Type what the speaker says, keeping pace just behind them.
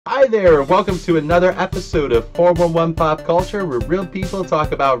Hi there, welcome to another episode of 411 Pop Culture, where real people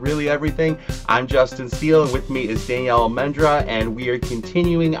talk about really everything. I'm Justin Steele, and with me is Danielle Almendra, and we are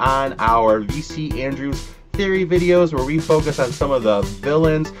continuing on our VC Andrews theory videos where we focus on some of the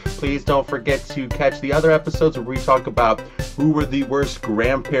villains. Please don't forget to catch the other episodes where we talk about who were the worst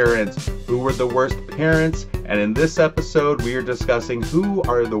grandparents, who were the worst parents, and in this episode we are discussing who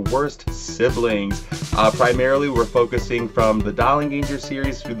are the worst siblings. Primarily we're focusing from the Dollanganger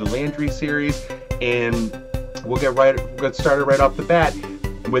series through the Landrys series, and we'll get started right off the bat.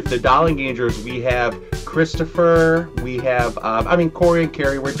 With the Dollangangers, we have Christopher, we have, Corey and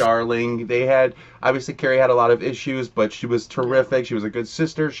Carrie were darling. Obviously Carrie had a lot of issues, but she was terrific. She was a good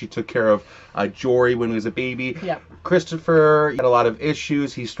sister. She took care of Jory when he was a baby. Yep. Christopher had a lot of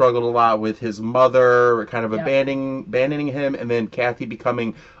issues. He struggled a lot with his mother, kind of abandoning him, and then Kathy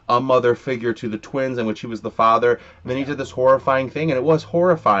becoming a mother figure to the twins, in which he was the father. And then he did this horrifying thing, and it was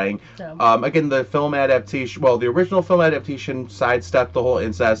horrifying. Again, the film adaptation, the original film adaptation sidestepped the whole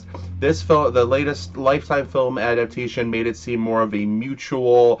incest. This film, the latest Lifetime film adaptation, made it seem more of a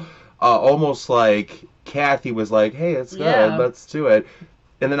mutual, almost like Kathy was like, hey, it's good, let's do it.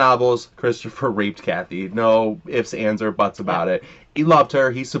 In the novels, Christopher raped Kathy. No ifs, ands, or buts about it. He loved her,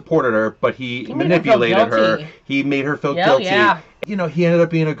 he supported her, but he manipulated her. He made her feel guilty. You know, he ended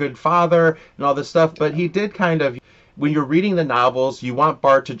up being a good father and all this stuff, but he did kind of, when you're reading the novels, you want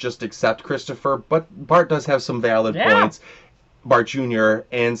Bart to just accept Christopher, but Bart does have some valid points. Bart Jr.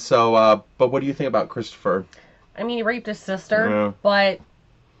 And so, but what do you think about Christopher? I mean, he raped his sister, but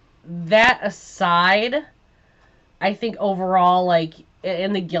that aside, I think overall, like,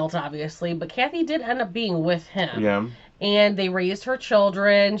 and the guilt, obviously, but Kathy did end up being with him. Yeah. And they raised her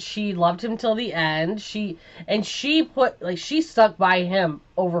children. She loved him till the end. She stuck by him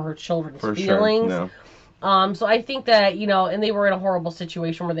over her children's feelings. Sure. No. So I think that, and they were in a horrible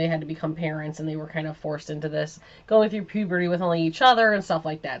situation where they had to become parents, and they were kind of forced into this, going through puberty with only each other and stuff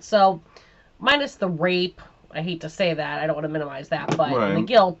like that. So, minus the rape, I hate to say that, I don't want to minimize that, but and the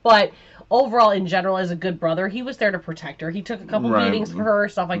guilt, but overall, in general, as a good brother, he was there to protect her. He took a couple beatings for her,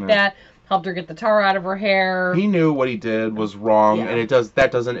 stuff like that, helped her get the tar out of her hair. He knew what he did was wrong, and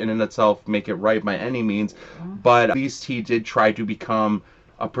that doesn't in and itself make it right by any means, but at least he did try to become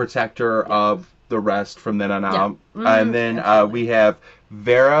a protector of the rest from then on out. And then we have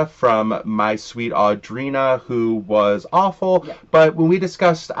Vera from My Sweet Audrina, who was awful, but when we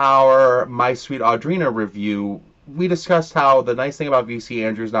discussed our My Sweet Audrina review, we discussed how the nice thing about V.C.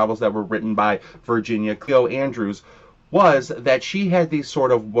 Andrews novels that were written by Virginia Cleo Andrews was that she had these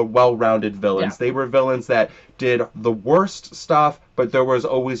sort of well-rounded villains. They were villains that did the worst stuff, but there was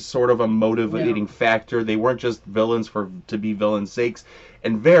always sort of a motivating factor. They weren't just villains to be villains' sakes.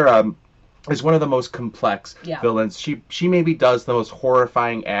 And Vera is one of the most complex villains. She maybe does the most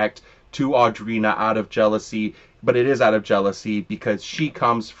horrifying act to Audrina out of jealousy, but it is out of jealousy because she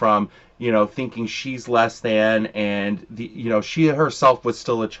comes from, thinking she's less than, and she herself was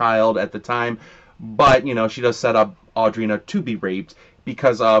still a child at the time, but she does set up Audrina to be raped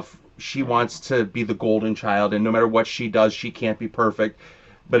because of she wants to be the golden child, and no matter what she does, she can't be perfect.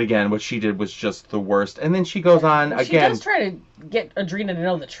 But again, what she did was just the worst. And then she goes on again. She does try to get Audrina to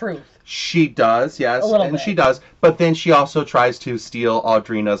know the truth. She does, yes. A little bit. She does. But then she also tries to steal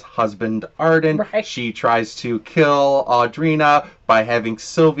Audrina's husband, Arden. Right. She tries to kill Audrina by having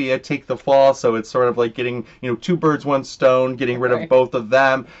Sylvia take the fall. So it's sort of like getting, two birds, one stone, getting rid of both of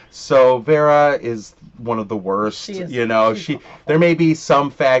them. So Vera is one of the worst. She is, there may be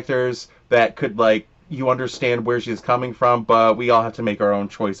some factors that could, you understand where she's coming from, but we all have to make our own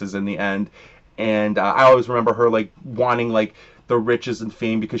choices in the end. And I always remember her wanting the riches and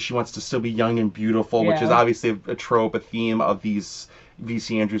fame because she wants to still be young and beautiful, which is obviously a trope, a theme of these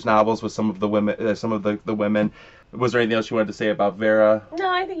V.C. Andrews novels with some of the women. The women. Was there anything else you wanted to say about Vera? No,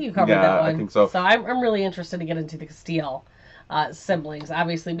 I think you covered that one. I think so. So I'm really interested to get into the Steele siblings.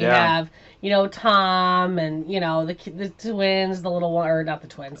 Obviously, we have, Tom and, the twins, the little one, or not the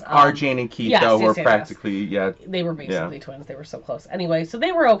twins. Jane and Keith, were practically, They were basically twins. They were so close. Anyway, so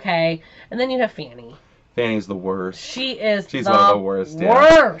they were okay. And then you have Fanny. Fanny's the worst. She's one of the worst.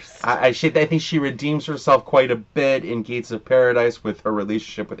 Worst. I think she redeems herself quite a bit in Gates of Paradise with her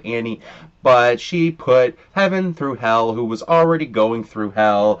relationship with Annie, but she put Heaven through hell, who was already going through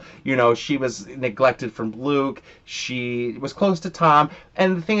hell. She was neglected from Luke. She was close to Tom,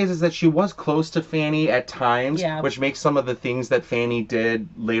 and the thing is that she was close to Fanny at times, which makes some of the things that Fanny did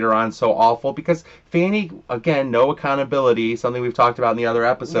later on so awful, because Fanny, again, no accountability, something we've talked about in the other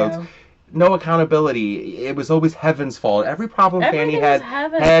episodes. no accountability. It was always Heaven's fault. Every problem Fanny Everything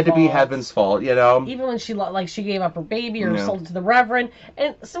had was had to be Heaven's fault. Heaven's fault, you know? Even when she gave up her baby or Yeah. sold it to the Reverend.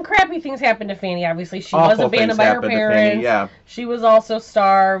 And some crappy things happened to Fanny, obviously. She was Awful abandoned things by her happened to parents. Fanny, yeah. She was also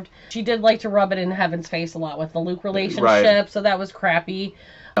starved. She did like to rub it in Heaven's face a lot with the Luke relationship, Right. so that was crappy.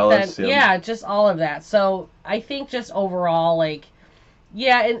 Jealous, Then, yeah, just all of that. So I think just overall, like,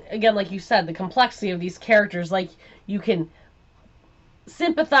 yeah, and again, like you said, the complexity of these characters, like, you can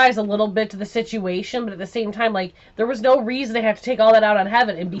sympathize a little bit to the situation, but at the same time, like, there was no reason to have to take all that out on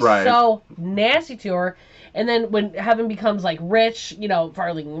Heaven and be Right. so nasty to her. And then when Heaven becomes, like, rich, you know,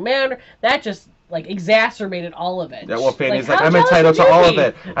 Farthing Manor, that just, like, exacerbated all of it. Yeah, well, Fanny's like, how I'm jealous entitled would to you all be? of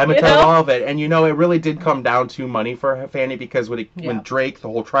it. I'm You entitled to know? all of it. And, you know, it really did come down to money for Fanny because when Drake, the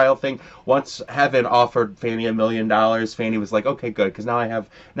whole trial thing, once Heaven offered Fanny $1 million, Fanny was like, okay, good, because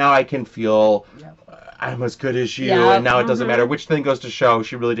now I can feel I'm as good as you, and now it doesn't matter which thing goes to show.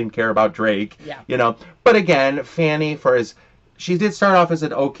 She really didn't care about Drake, you know. But again, Fanny, she did start off as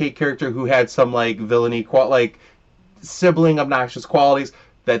an okay character who had some, like, villainy, like, sibling obnoxious qualities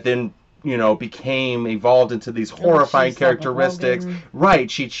that then, you know, evolved into these horrifying characteristics. Right,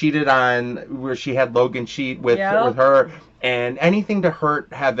 she cheated where she had Logan cheat with her, and anything to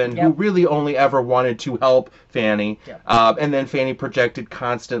hurt Heaven, who really only ever wanted to help Fanny. And then Fanny projected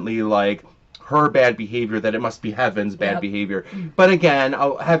constantly, like, her bad behavior, that it must be Heaven's bad behavior. But again,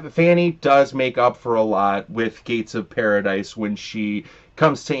 Fanny does make up for a lot with Gates of Paradise when she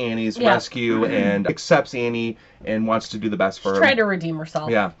comes to Annie's rescue and accepts Annie and wants to do the best for her. Trying to redeem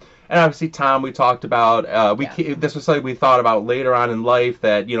herself. Yeah. And obviously Tom, we talked about, this was something we thought about later on in life,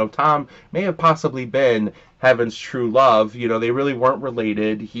 that, you know, Tom may have possibly been Heaven's true love. You know, they really weren't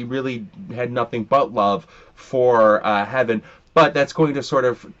related. He really had nothing but love for Heaven. But that's going to sort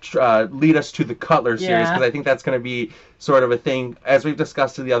of lead us to the Cutler series, because I think that's going to be sort of a thing. As we've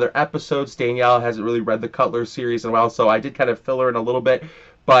discussed in the other episodes, Danielle hasn't really read the Cutler series in a while, so I did kind of fill her in a little bit.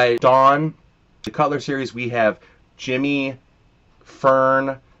 But Dawn, the Cutler series, we have Jimmy,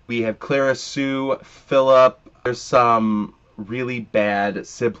 Fern, we have Clara Sue, Philip. There's some really bad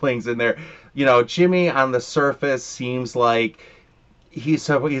siblings in there. You know, Jimmy on the surface seems like he's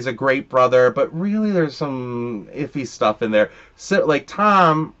a great brother, but really there's some iffy stuff in there. So, like,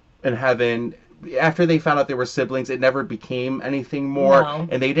 Tom and Heaven, after they found out they were siblings, it never became anything more,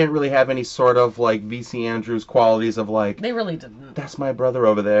 and they didn't really have any sort of, like, V.C. Andrews qualities of, like, they really didn't. That's my brother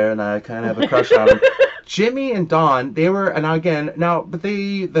over there, and I kind of have a crush on him. Jimmy and Dawn, they were, and again, but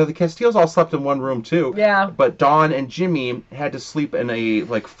the Castiles all slept in one room too. Yeah. But Dawn and Jimmy had to sleep in a,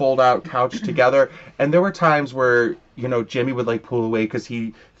 like, fold-out couch together, and there were times where, you know, Jimmy would, like, pull away because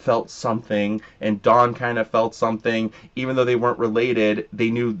he felt something, and Dawn kind of felt something, even though they weren't they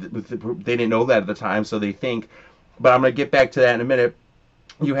didn't know that at the time, so they think. But I'm going to get back to that in a minute.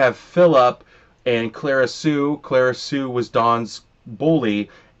 You have Philip and Clara Sue. Clara Sue was Dawn's bully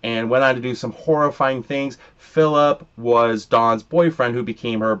and went on to do some horrifying things. Philip was Dawn's boyfriend who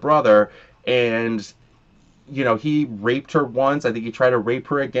became her brother, and, you know, he raped her once. I think he tried to rape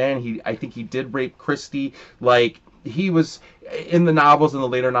her again. I think he did rape Kristy. Like, he was, in the novels, in the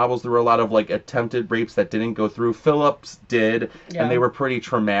later novels, there were a lot of, like, attempted rapes that didn't go through. Philip's did, and they were pretty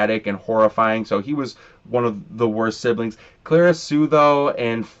traumatic and horrifying, so he was one of the worst siblings. Clara Sue, though,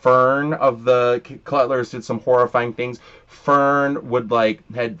 and Fern of the Cutlers did some horrifying things. Fern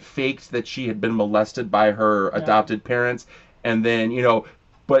had faked that she had been molested by her adopted parents, and then, you know,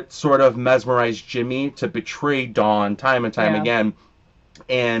 but sort of mesmerized Jimmy to betray Dawn time and time again,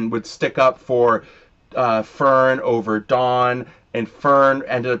 and would stick up for Fern over Dawn, and Fern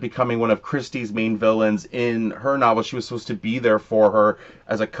ended up becoming one of Kristy's main villains in her novel. She was supposed to be there for her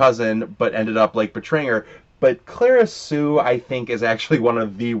as a cousin, but ended up, like, betraying her. But Clara Sue, I think, is actually one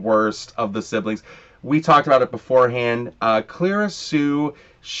of the worst of the siblings. We talked about it beforehand. Clara Sue,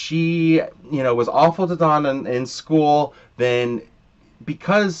 she, you know, was awful to Dawn in school. Then,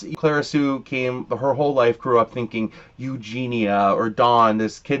 because Clara Sue her whole life grew up thinking Eugenia or Dawn,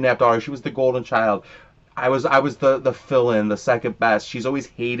 this kidnapped daughter, she was the golden child. I was the fill-in, the second best. She's always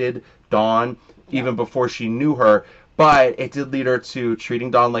hated Dawn, even before she knew her. But it did lead her to treating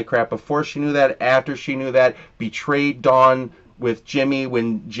Dawn like crap before she knew that, after she knew that, betrayed Dawn with Jimmy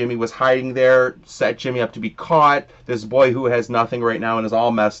when Jimmy was hiding there, set Jimmy up to be caught, this boy who has nothing right now and is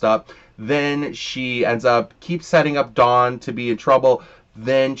all messed up. Then she keeps setting up Dawn to be in trouble.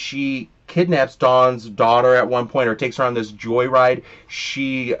 Then she kidnaps Dawn's daughter at one point, or takes her on this joyride.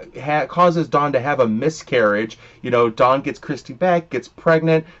 She causes Dawn to have a miscarriage. You know, Dawn gets Kristy back, gets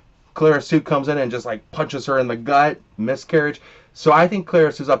pregnant. Clara Sue comes in and just, like, punches her in the gut. Miscarriage. So I think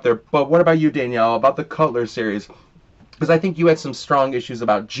Clara Sue's up there. But what about you, Danielle, about the Cutler series? because I think you had some strong issues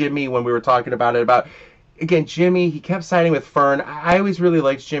about Jimmy when we were talking about it. Again, Jimmy, he kept siding with Fern. I always really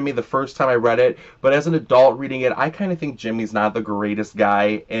liked Jimmy the first time I read it, but as an adult reading it, I kind of think Jimmy's not the greatest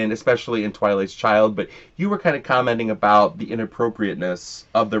guy, and especially in Twilight's Child. But you were kind of commenting about the inappropriateness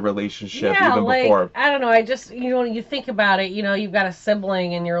of the relationship even before. I don't know. I just, you think about it, you've got a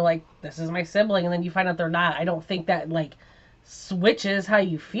sibling, and you're like, this is my sibling, and then you find out they're not. I don't think that, switches how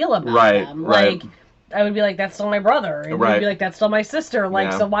you feel about them. Right. I would be like, that's still my brother. And you'd be like, that's still my sister.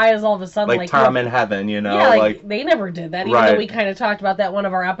 So why is all of a sudden like Tom in heaven, Yeah, they never did that. Even though we kind of talked about that one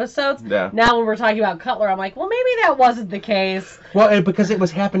of our episodes. Yeah. Now when we're talking about Cutler, I'm like, well, maybe that wasn't the case. Well, because it was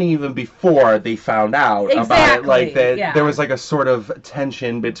happening even before they found out about it. There was a sort of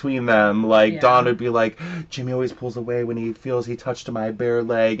tension between them. Dawn would be like, Jimmy always pulls away when he feels he touched my bare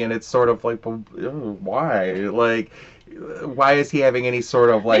leg, and it's sort of like, why? Why is he having any sort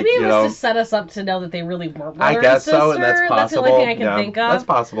of maybe it was to set us up to know that they really weren't brother I guess and sister. So, and that's possible. That's the only thing I can think of. That's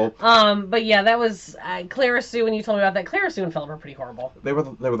possible. But yeah, that was Clara Sue. When you told me about that, Clara Sue and Philip were pretty horrible. They were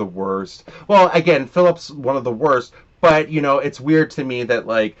the worst. Well, again, Philip's one of the worst. But it's weird to me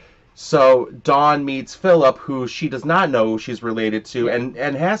that So Dawn meets Philip, who she does not know she's related to, and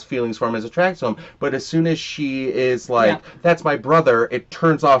has feelings for him, is attracted to him. But as soon as she is that's my brother, it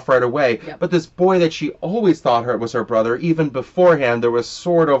turns off right away. But this boy that she always thought was her brother, even beforehand, there was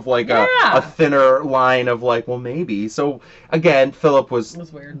sort of a thinner line of well, maybe. So again, Philip was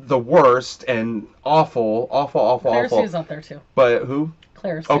the worst and awful. Claire Sue's up there too. But who?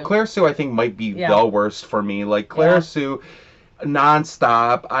 Claire Sue. Oh, Claire Sue I think might be the worst for me. Claire Sue,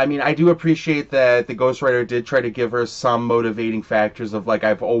 nonstop. I mean, I do appreciate that the ghostwriter did try to give her some motivating factors of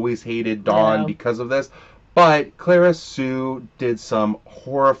I've always hated Dawn because of this, but Clara Sue did some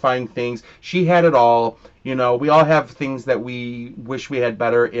horrifying things. She had it all. We all have things that we wish we had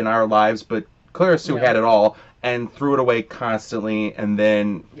better in our lives, but Clara Sue had it all and threw it away constantly, and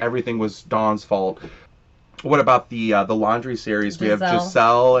then everything was Dawn's fault. What about the laundry series? Giselle. We have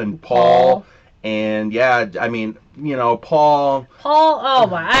Giselle and Paul. And I mean, Paul. Oh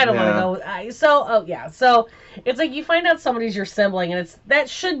my, I don't want to go. So it's you find out somebody's your sibling, and that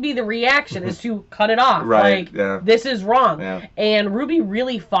should be the reaction is to cut it off. Right. This is wrong. Yeah. And Ruby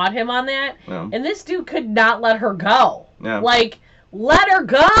really fought him on that. Yeah. And this dude could not let her go. Yeah. Let her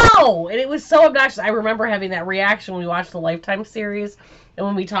go. And it was so obnoxious. I remember having that reaction when we watched the Lifetime series and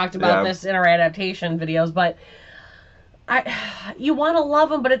when we talked about this in our adaptation videos, but you want to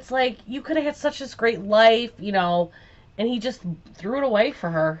love him, but it's you could have had such this great life, and he just threw it away for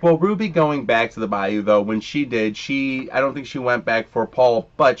her. Well, Ruby going back to the Bayou, though, when she did, I don't think she went back for Paul,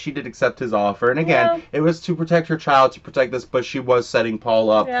 but she did accept his offer. And again, it was to protect her child, to protect this, but she was setting Paul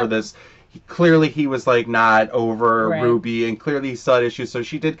up for this. Clearly, he was not over Ruby, and clearly he still had issues. So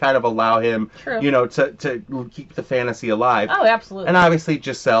she did kind of allow him, to keep the fantasy alive. Oh, absolutely. And obviously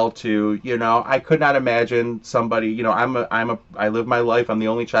Giselle too. I could not imagine somebody. I live my life. I'm the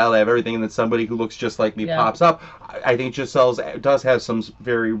only child. I have everything, and then somebody who looks just like me pops up. I think Giselle does have some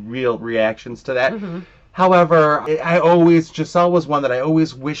very real reactions to that. Mm-hmm. However, Giselle was one that I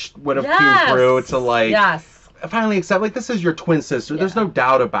always wished would have came through to finally accept, this is your twin sister. There's no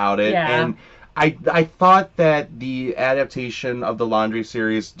doubt about it. Yeah. And I thought that the adaptation of the Laundry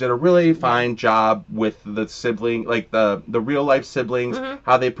series did a really fine job with the sibling, the real life siblings,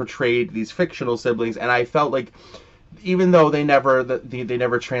 how they portrayed these fictional siblings, and I felt even though they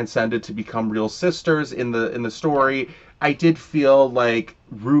never transcended to become real sisters in the story, I did feel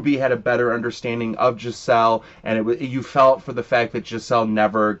Ruby had a better understanding of Giselle, and you felt for the fact that Giselle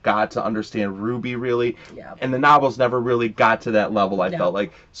never got to understand Ruby really, and the novels never really got to that level. I felt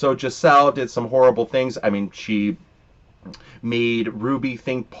so Giselle did some horrible things. I mean, she made Ruby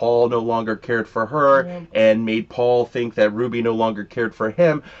think Paul no longer cared for her, and made Paul think that Ruby no longer cared for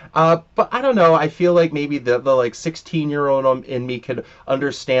him. But I don't know. I feel maybe the 16-year-old in me could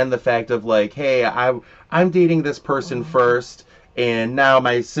understand the fact of hey, I'm dating this person first, and now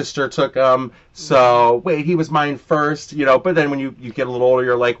my sister took him. So wait, he was mine first, But then when you get a little older,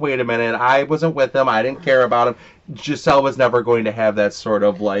 you're wait a minute, I wasn't with him. I didn't care about him. Giselle was never going to have that sort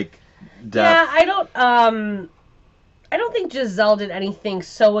of depth. Yeah, I don't think Giselle did anything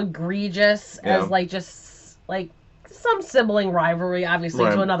so egregious as just some sibling rivalry, obviously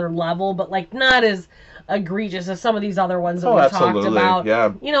to another level, but not as egregious as some of these other ones that we talked about.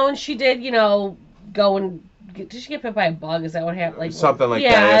 Yeah. And she did, go and did she get bit by a bug? Is that what happened? Something like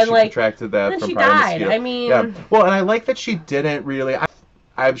that. Yeah, she contracted that and from she prior died. I mean, well, and I like that she didn't really.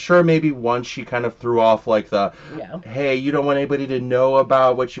 I'm sure maybe once she kind of threw off hey, you don't want anybody to know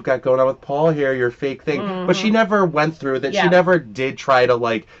about what you've got going on with Paul here, your fake thing. But she never went through that. She never did try to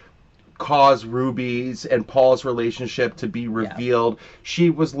cause Ruby's and Paul's relationship to be revealed. Yeah. She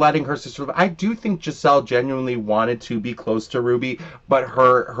was letting her sister... I do think Giselle genuinely wanted to be close to Ruby, but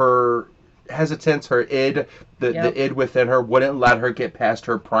her hesitance, her id, the id within her wouldn't let her get past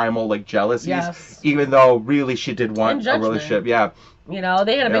her primal, like, jealousies, even though really she did want a relationship. Yeah. You know,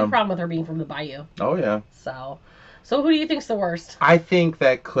 they had a big problem with her being from the Bayou. Oh, yeah. So who do you think's the worst? I think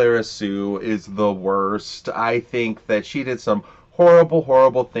that Clara Sue is the worst. I think that she did some horrible,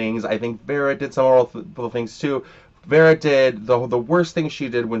 horrible things. I think Vera did some horrible things too. Vera did the worst thing she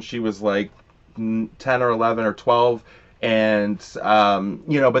did when she was like 10 or 11 or 12, and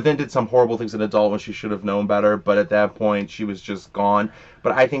but then did some horrible things as an adult when she should have known better. But at that point, she was just gone.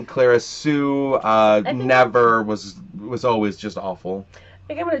 But I think Clara Sue never was always just awful. I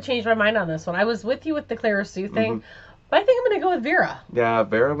think I'm going to change my mind on this one. I was with you with the Clara Sue thing, but I think I'm going to go with Vera. Yeah,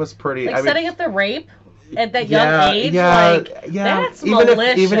 Vera was pretty... setting up the rape at that young age, that's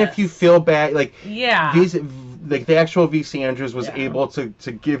malicious. Even if you feel bad, the actual V.C. Andrews was able to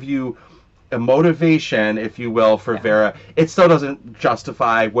give you a motivation, if you will, for Vera. It still doesn't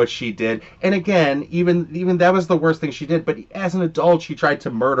justify what she did. And again, even that was the worst thing she did. But as an adult, she tried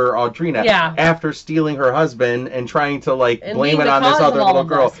to murder Audrina after stealing her husband and trying to blame it on this other little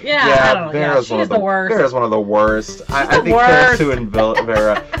girl. Vera's one of the worst. Vera's one of the worst. I think Clara Sue and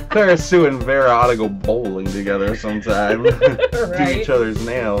Vera. Clara Sue and Vera ought to go bowling together sometime. Do each other's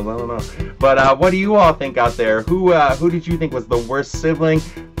nails. I don't know. But what do you all think out there? Who did you think was the worst sibling?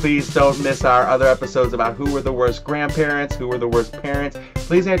 Please don't miss our other episodes about who were the worst grandparents, who were the worst parents.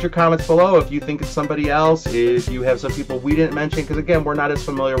 Please add your comments below if you think it's somebody else, if you have some people we didn't mention, because again, we're not as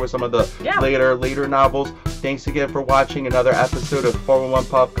familiar with some of the later novels. Thanks again for watching another episode of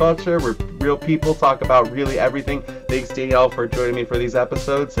 411 Pop Culture, where real people talk about really everything. Thanks, Danielle, for joining me for these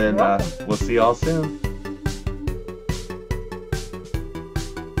episodes, and we'll see y'all soon.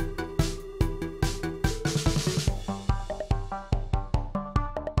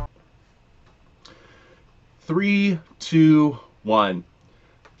 Three, 2, 1.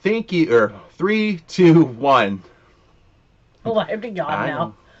 Thank you. 3, 2, 1. Oh, I have to yawn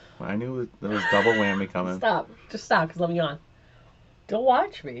now. I knew there was double whammy coming. Stop. Just stop, because let me yawn. Don't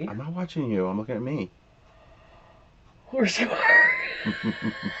watch me. I'm not watching you. I'm looking at me. Of course you are.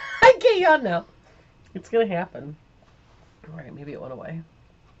 I can't yawn now. It's going to happen. All right, maybe it went away.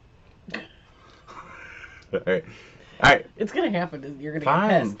 All right. It's going to happen. You're going to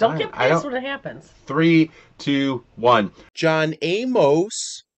get pissed. Don't get pissed when it happens. 3, 2, 1. John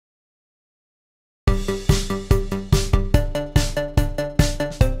Amos